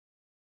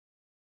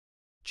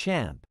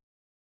champ.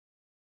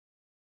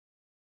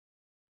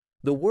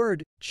 The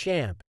word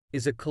champ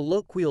is a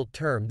colloquial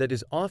term that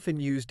is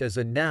often used as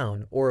a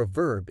noun or a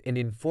verb in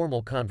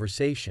informal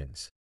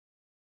conversations.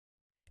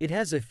 It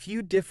has a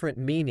few different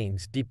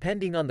meanings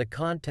depending on the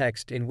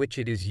context in which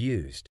it is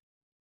used.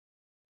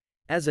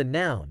 As a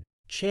noun,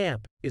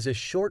 champ is a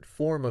short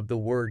form of the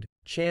word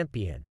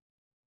champion.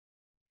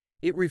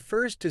 It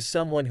refers to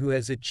someone who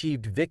has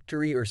achieved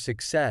victory or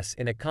success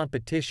in a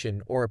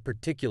competition or a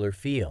particular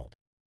field.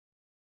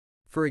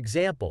 For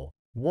example,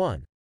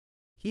 1.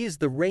 He is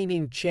the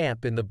reigning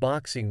champ in the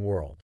boxing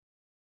world.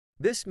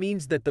 This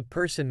means that the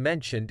person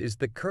mentioned is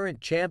the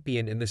current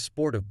champion in the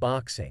sport of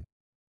boxing.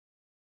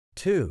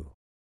 2.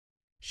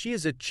 She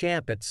is a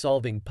champ at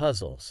solving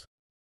puzzles.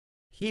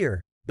 Here,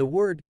 the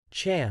word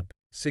champ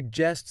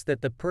suggests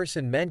that the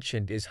person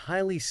mentioned is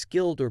highly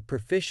skilled or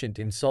proficient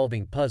in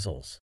solving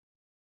puzzles.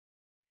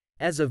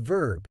 As a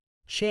verb,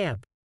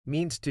 champ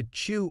means to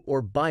chew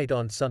or bite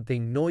on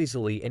something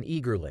noisily and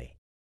eagerly.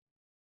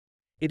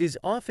 It is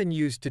often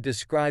used to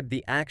describe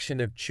the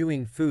action of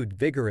chewing food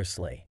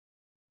vigorously.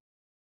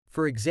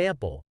 For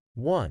example,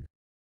 1.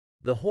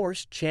 The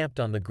horse champed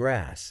on the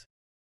grass.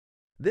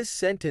 This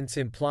sentence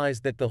implies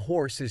that the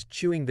horse is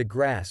chewing the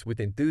grass with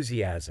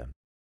enthusiasm.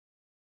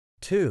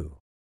 2.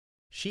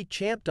 She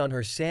champed on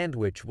her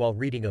sandwich while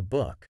reading a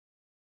book.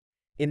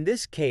 In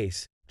this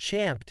case,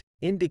 champed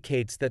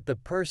indicates that the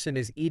person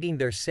is eating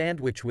their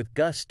sandwich with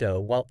gusto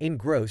while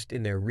engrossed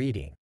in their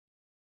reading.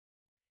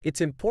 It's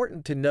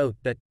important to note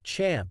that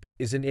champ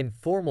is an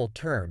informal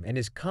term and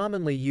is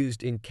commonly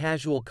used in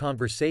casual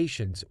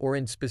conversations or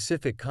in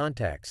specific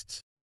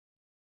contexts.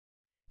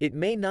 It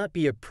may not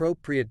be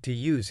appropriate to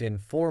use in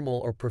formal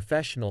or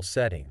professional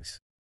settings.